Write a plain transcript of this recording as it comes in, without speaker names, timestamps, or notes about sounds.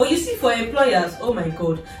you see, for employers, oh my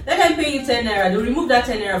god, let them pay you 10 naira, they'll remove that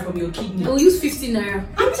 10 naira from your kidney. They'll use 50 naira.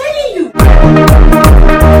 I'm telling you.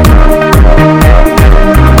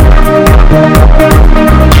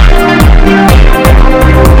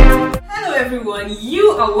 Hello everyone,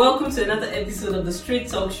 you are welcome to another episode of the Straight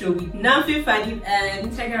Talk Show with Nafi, Fadid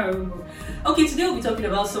and Tega. Okay, today we'll be talking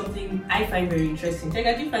about something I find very interesting.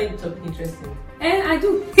 Tega, do you find the topic interesting? I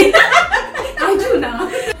do. I do now.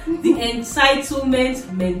 The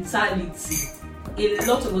entitlement mentality. A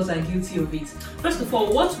lot of us are guilty of it. First of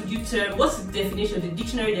all, what's the definition, the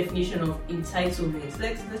dictionary definition of entitlement?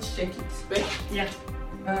 Let's check it. Right? Yeah.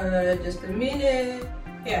 Just a minute.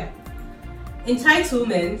 Yeah.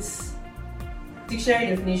 Entitlement, dictionary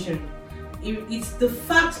definition. It's the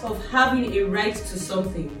fact of having a right to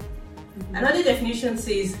something. Mm-hmm. Another definition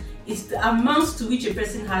says it's the amount to which a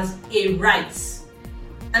person has a right.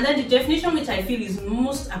 And then the definition which I feel is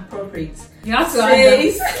most appropriate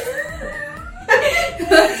says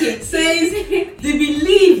the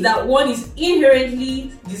belief that one is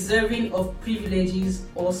inherently deserving of privileges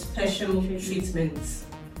or special treatments.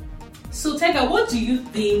 So Tega, what do you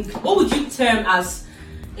think, what would you term as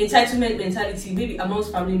entitlement mentality, maybe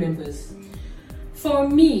amongst family members? For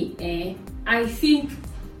me, I think,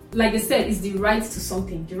 like I said, it's the right to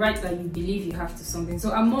something, the right that you believe you have to something.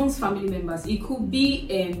 So amongst family members, it could be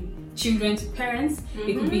children to parents,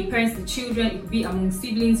 it could be parents to children, it could be among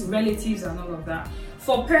siblings, relatives and all of that.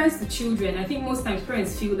 For parents to children, I think most times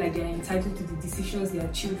parents feel like they're entitled to the decisions their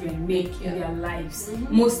children make in their lives.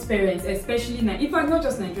 Most parents, especially now, in fact not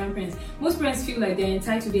just Nigerian parents, most parents feel like they're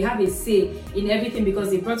entitled, they have a say in everything because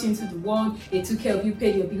they brought you into the world, they took care of you,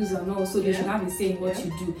 paid your bills and all, so they should have a say in what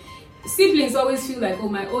you do. Siblings always feel like, oh,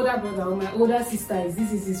 my older brother or my older sister is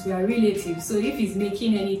this, we are relatives, so if he's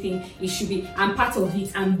making anything, it should be, I'm part of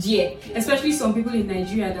it, I'm there. Especially some people in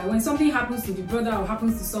Nigeria, that when something happens to the brother or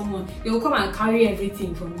happens to someone, they will come and carry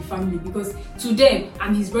everything from the family because to them,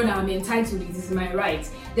 I'm his brother, I'm entitled, it is my right.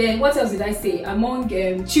 Then what else did I say? Among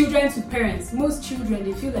children to parents, most children,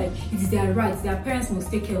 they feel like it is their right, their parents must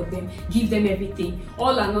take care of them, give them everything,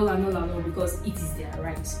 all because it is their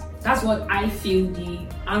right. That's what I feel the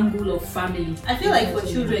angle of family. I feel like for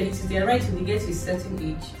children, it is their right when they get to a certain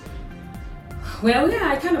age. Well,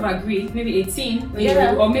 yeah, I kind of agree. Maybe 18,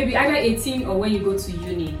 or maybe either 18 or when you go to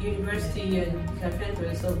university, and you can fend for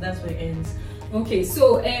yourself. That's where it ends. Okay,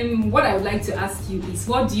 so what I would like to ask you is,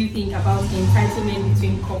 what do you think about entitlement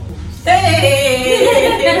between couples?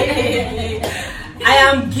 Hey! I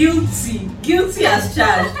am guilty as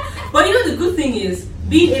charged. But you know the good thing is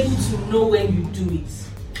being able to know when you do it.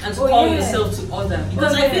 And to call yourself to order,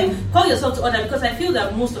 because I feel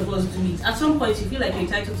that most of us do it. At some point, you feel like you're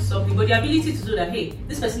entitled to something, but the ability to do that, hey,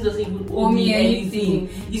 this person doesn't even owe me anything,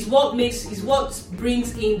 is what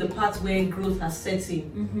brings in the part where growth has set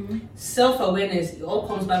in. Self-awareness. It all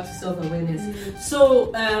comes back to self-awareness.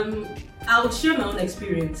 So I would share my own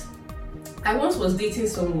experience. I once was dating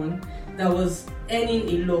someone that was earning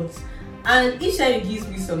a lot. And each time he gives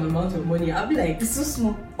me some amount of money, I'll be like, it's so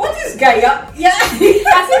small. What is guy? Yeah. As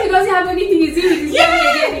if he doesn't have anything to do with his money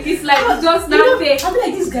again. It's like just now there. I'll be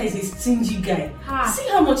like, this guy is a stingy guy. See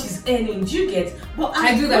how much he's earning. Do you get? But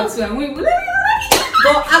I do that too.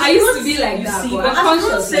 But I used to be like that. See, but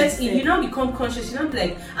as you now become conscious, you know,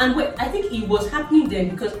 like, and I think it was happening then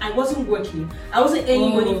because I wasn't working. I wasn't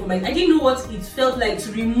earning money for I didn't know what it felt like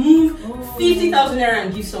to remove 50,000 naira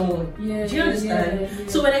and give someone. Do you understand? Yeah.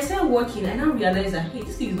 So when I started working, I now realized that hey,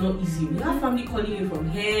 this thing is not easy. You have family calling you from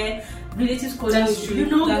here, relatives calling you. You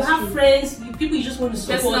know, you have friends, people you just want to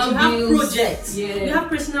support. You have projects. You have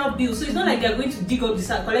personal bills. So it's not like they're going to dig up the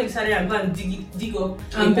salary, collect the salary, and go and dig up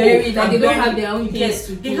and bury it. They don't have their own things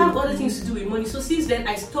to do. They have other things to do with money. So since then,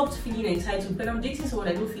 I stopped feeling entitled. But I'm dating someone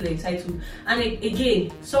I don't feel entitled. And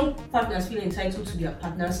again, some partners feel entitled to their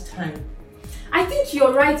partner's time. I think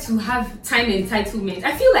you're right to have time entitlement.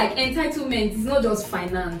 I feel like entitlement is not just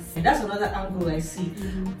finance. And that's another angle I see.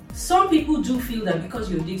 Some people do feel that because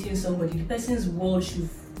you're dating somebody, the person's world should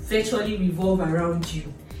virtually revolve around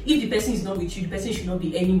you. If the person is not with you, the person should not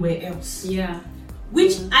be anywhere else. Yeah.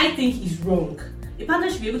 Which I think is wrong. A partner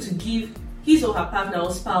should be able to give his or her partner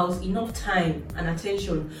or spouse enough time and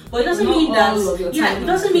attention, but it doesn't mean that it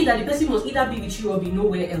doesn't mean that the person must either be with you or be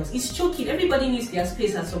nowhere else. It's choking. Everybody needs their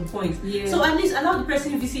space at some point. So at least allow the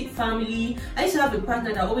person to visit family. I used to have a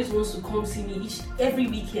partner that always wants to come see me every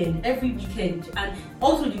weekend, and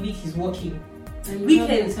all through the week he's working. And you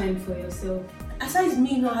have time for yourself. Aside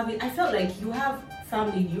me not having, I felt like you have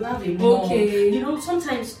family, you have a mom. Okay. You know,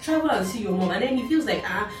 sometimes travel and see your mom, and then he feels like,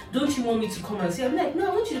 don't you want me to come and see? I'm like, no,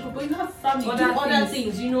 I want you to go, but you have family, do other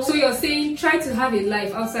things, you know. So you're saying try to have a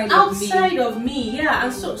life outside of me, yeah.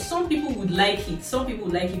 And so some people would like it,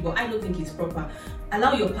 but I don't think it's proper.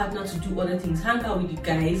 Allow your partner to do other things, hang out with the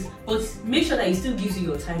guys, but make sure that he still gives you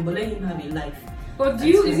your time, but let him have a life. But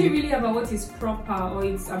is it really about what is proper, or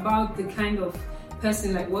it's about the kind of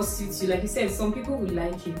person, like what suits you? Like you said, some people would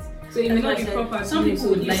like it, so it may not be proper. Some people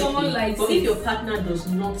would like someone likes but if your partner does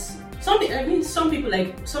not, some people,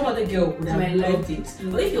 like some other girl would have loved it.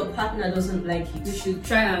 But if your partner doesn't like it, you should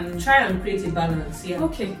try and create a balance. Yeah.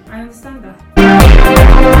 Okay, I understand that.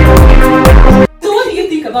 So what do you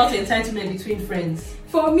think about entitlement between friends?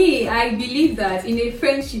 For me, I believe that in a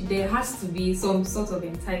friendship there has to be some sort of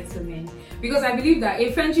entitlement, because I believe that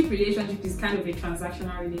a friendship relationship is kind of a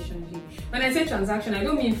transactional relationship. When I say transaction, I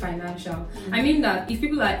don't mean financial. I mean that if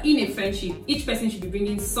people are in a friendship, each person should be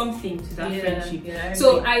bringing something to that friendship. Yeah,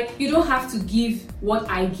 so you don't have to give what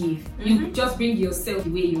I give. You just bring yourself the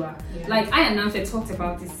way you are. Yeah. Like I and Amfe talked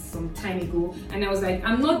about this some time ago, and I was like,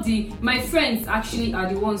 my friends actually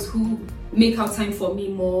are the ones who make out time for me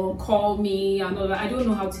more, call me and all that. I don't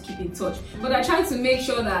know how to keep in touch, but I try to make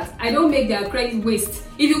sure that I don't make their credit waste.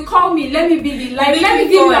 If you call me, let me be the life, let me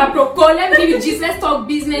give you a call, let me give you just let's talk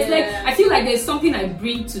business. Like I feel like there's something I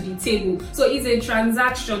bring to the table. So it's a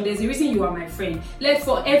transaction. There's a reason you are my friend.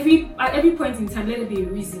 At every point in time, let there be a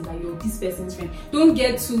reason that you're this person's friend. Don't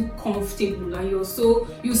get too comfortable and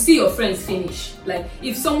you see your friends finish. Like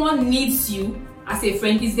if someone needs you as a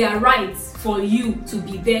friend, it's their right for you to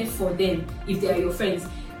be there for them if they are your friends.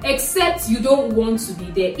 Except you don't want to be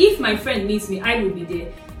there. If my friend needs me, I will be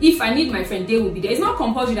there. If I need my friend, they will be there. It's not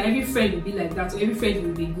compulsory that every friend will be like that or every friend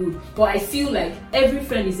will be good. But I feel like every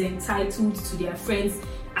friend is entitled to their friends'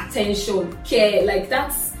 attention, care. Like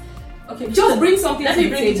that's okay. Just bring something to the table.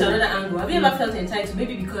 Let me bring it to another angle. Have you ever felt entitled?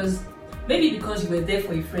 Maybe because you were there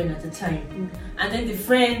for a friend at the time, and then the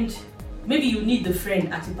friend. Maybe you need the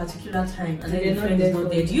friend at a particular time and then the friend is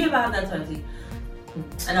not there. Do you ever have that fantasy?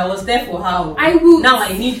 And I was there for how? Now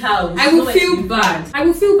I need how. I will feel bad. I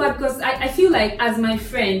will feel bad because I feel like as my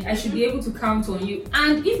friend, I should be able to count on you.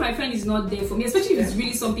 And if my friend is not there for me, especially if it's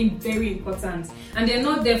really something very important, and they're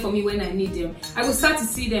not there for me when I need them, I will start to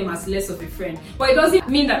see them as less of a friend. But it doesn't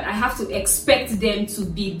mean that I have to expect them to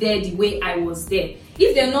be there the way I was there.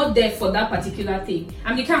 If they're not there for that particular thing,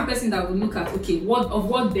 I'm the kind of person that will look at, okay,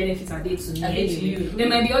 what benefits are they to me? Anyway? There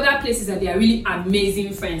might be other places that they are really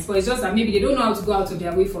amazing friends, but it's just that maybe they don't know how to go out of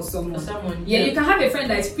their way for someone. Yeah, you can have a friend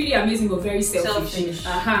that is pretty amazing but very selfish.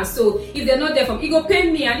 So if they're not there for me, it go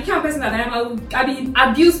pain me. And the kind of person that I will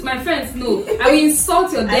abuse my friends. No, I will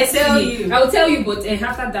insult your destiny. I will tell you, but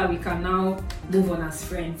after that we can now move on as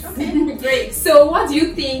friends. Okay, great. So what do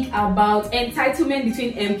you think about entitlement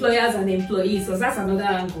between employers and employees? Because that's another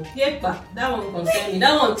angle. Yep, that one concerned me.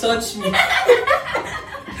 That one touched me.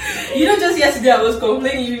 You know, just yesterday I was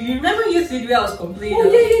complaining. You remember yesterday I was complaining? Oh,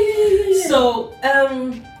 yeah. So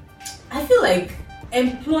I feel like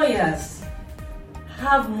employers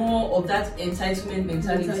have more of that entitlement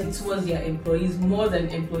mentality towards their employees more than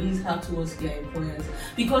employees have towards their employers.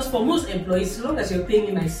 Because for most employees, as long as you're paying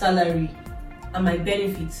me my salary and my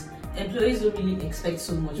benefits, employees don't really expect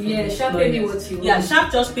so much. Sharp pay me what you want. Yeah,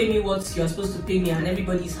 sharp just pay me what you're supposed to pay me and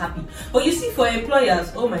everybody's happy. But you see, for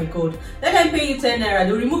employers, oh my god, let them pay you 10 naira,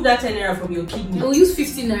 they'll remove that 10 naira from your kidney. They'll use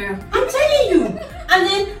 50 naira. I'm telling you. And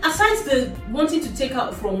then aside the wanting to take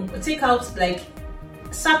out like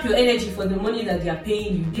sap your energy for the money that they are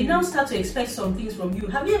paying you, they now start to expect some things from you.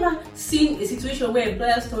 Have you ever seen a situation where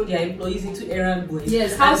employers turn their employees into errand boys?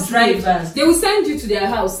 Yes, house drivers. They will send you to their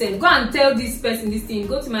house, say, go and tell this person this thing,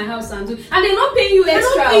 go to my house and do, and they're not paying you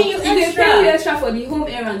extra. They pay you extra for the home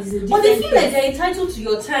errands. But they feel like they're entitled to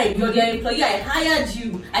your time. You're their employee. I hired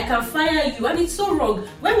you. I can fire you, and it's so wrong.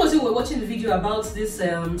 When was it we were watching the video about this?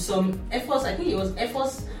 Some Air Force, I think it was Air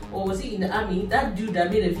Force. Or was he in the army? That dude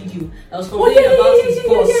that made a video that was complaining about his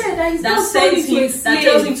boss that sends him, that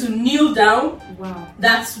tells him to kneel down. Wow.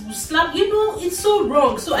 That's slap. You know, it's so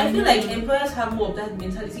wrong. So I feel like employers have more of that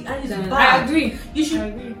mentality, and it's bad. I agree. You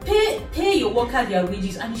should pay your worker their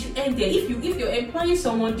wages, and you should end there. If you're employing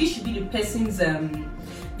someone, this should be the person's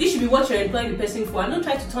This should be what you're employing the person for, and don't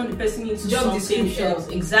try to turn the person into job something else.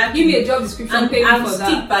 Exactly. Give me a job description and pay me for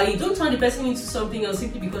that. By it. Don't turn the person into something else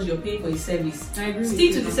simply because you're paying for a service. I agree.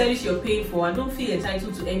 Stick to the service you're paying for and don't feel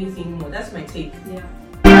entitled to anything more. That's my take. Yeah.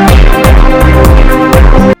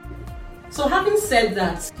 So having said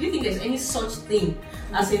that, do you think there's any such thing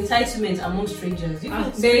as entitlement among strangers?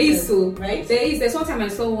 There is, so right? There's one time I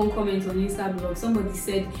saw one comment on Instablog. Somebody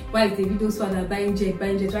said, "Why is the videos for that buying jet? Why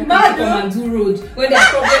can't you come and do road when there are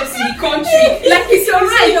problems in the country?" Like, it's your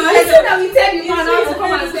right. I said that we tell you man how to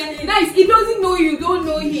come and say, "Nice, he doesn't know you, don't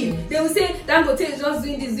know him." They will say, "Dangote is just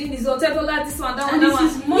doing this, whatever, this one, that one, that one."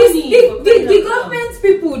 The government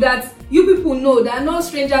people that you people know that are not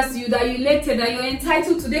strangers to you, that you elected, that you're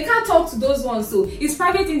entitled to, they can't talk to those ones. So it's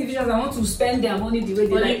private individuals that want to spend their money the way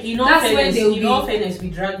they like. That's when they will be. In all fairness, we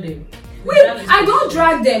drag them. I don't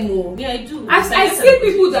drag them. Yeah, I do. I see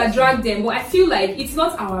people that drag them, but I feel like it's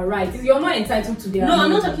not our right. You're not entitled to their money.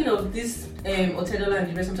 I'm not talking of this Otedola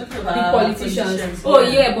and the rest. I'm talking about the politicians. Oh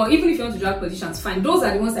yeah, but even if you want to drag politicians, fine. Those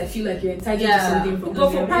are the ones I feel like you're entitled to something from.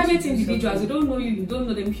 But for private individuals, you don't know you don't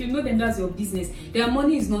know them. If you know them, that's your business. Their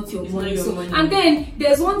money is not your money. Not your money. And then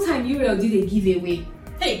there's one time Uriel did a giveaway.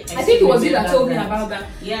 Hey, I think it was you that told me about that.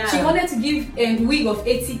 Yeah. She wanted to give a wig of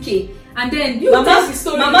 80K. And then you tell the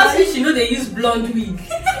story. Mama said she know they use blonde wig.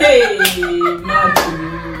 Hey,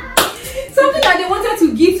 something that they wanted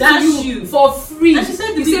to give to you for free. And she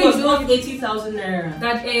said the wig was worth 80,000 naira.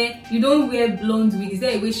 That you don't wear blonde wig. Is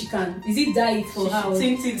there a way she can? Is it dye it for her?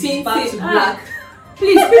 Tint back to black.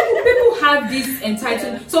 Please, people have this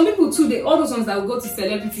entitlement. Some people too, all those ones that will go to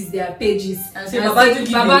celebrities, their pages and say, Baba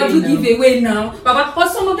do give away now. Baba, but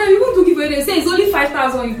some of them even do give away. They say it's only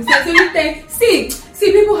 5,000. You can say it's only 10.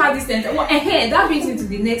 See, people have this entitlement. Well, that brings me to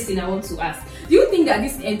the next thing I want to ask. Do you think that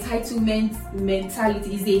this entitlement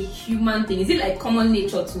mentality is a human thing? Is it like common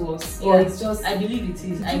nature to us? Or it's just... I believe it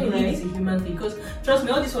is. I believe it's a human thing. Because trust me,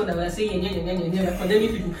 all this one that we're saying, we're condemning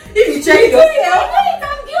people. If you check yourself...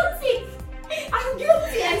 I'm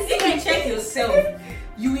guilty. If you check yourself,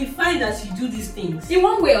 you will find that you do these things. In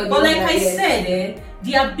one way or the other. But like I said,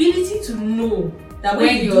 the ability to know that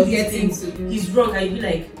when you do these things is wrong, and you be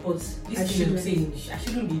like, but this thing is saying I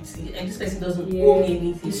shouldn't be, and this person doesn't owe me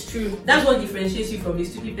anything. It's true. That's what differentiates you from a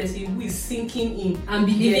stupid person who is sinking in and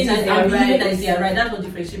believing that they are right. That's what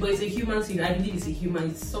differentiates. But it's a human thing. I believe it's a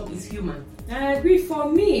human. It's human. I agree.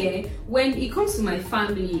 For me, when it comes to my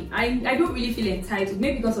family, I don't really feel entitled.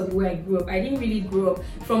 Maybe because of the way I grew up. I didn't really grow up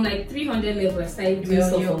from like 300 level. I started doing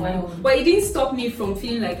stuff on my own, but it didn't stop me from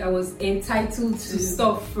feeling like I was entitled to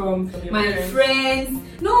stuff from my friends.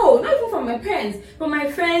 No, not even from my parents, from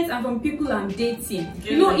my friends and from people I'm dating.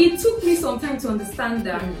 You know, it took me some time to understand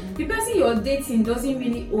that the person you're dating doesn't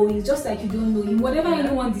really owe you. It's just like you don't know him. Whatever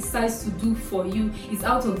anyone decides to do for you is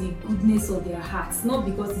out of the goodness of their hearts, not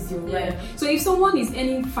because it's your right. So if someone is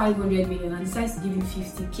earning 500 million and decides to give you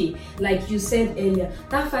 50K, like you said earlier,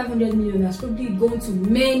 that 500 million has probably gone to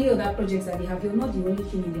many other projects that they have. You're not the only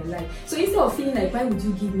thing in their life. So instead of feeling like, why would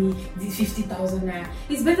you give me this 50,000 naira?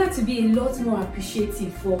 It's better to be a lot more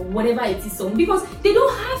appreciative for whatever it is, because they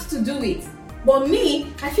don't have to do it. But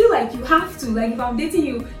me, I feel like you have to. Like if I'm dating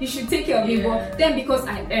you, you should take care of me. But then because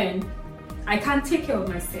I earn, I can't take care of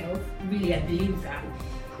myself. Really, I believe that.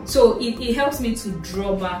 So it helps me to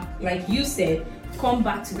draw back, like you said, come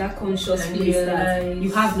back to that conscious place that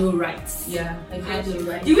you have no rights. Yeah, I have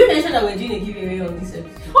no rights. Did we mention that we're doing a giveaway on this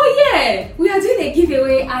episode? Oh yeah, we are doing a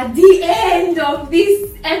giveaway at the end of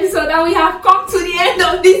this episode, and we have come to the end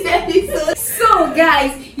of this episode. So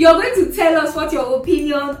guys, you're going to tell us what your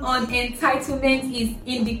opinion on entitlement is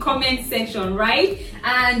in the comment section, right?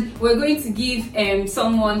 And we're going to give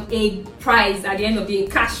someone a prize at the end of the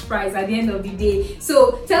day, cash prize at the end of the day.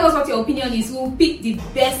 So tell us what your opinion is. We'll pick the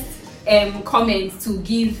best comments to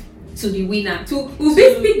give to the winner. We'll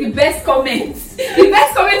pick the best comments. The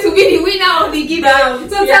best comment will be the winner of the giveaway.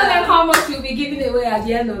 So tell them how much we'll be giving away at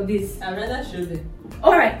the end of this. I'd rather show them.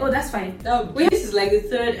 Alright, that's fine. This is like the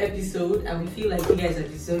third episode and we feel like you guys are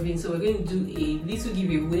deserving, so we're going to do a little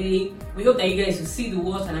giveaway. We hope that you guys will see the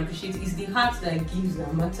worth and appreciate it. It's the heart that gives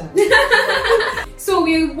that matter. So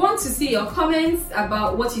we want to see your comments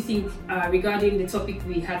about what you think regarding the topic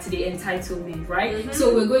we had today, entitlement, right?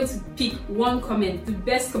 So we're going to pick one comment, the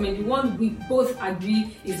best comment, the one we both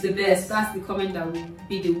agree is the best. That's the comment that will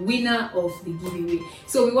be the winner of the giveaway.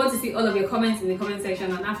 So we want to see all of your comments in the comment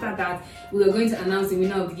section, and after that we are going to announce the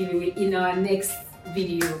winner of the giveaway in our next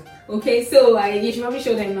video. Okay, so you should probably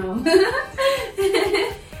show them now.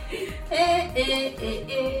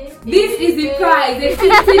 This is the prize, the 50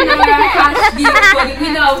 naira cash gift for the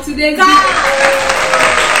winner of today's giveaway.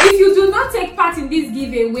 If you do not take part in this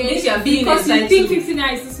giveaway because you think 50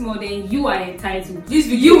 naira is too small, then you are entitled.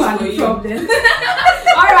 You are the problem.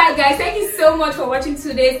 Alright guys, thank you so much for watching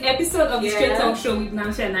today's episode of the Straight Talk Show with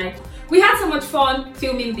Nansha and I. We had so much fun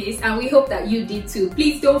filming this and we hope that you did too.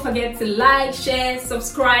 Please don't forget to like, share,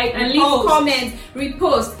 subscribe and leave comments,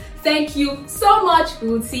 repost. Thank you so much. We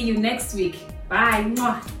will see you next week. Bye.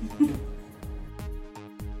 Mwah.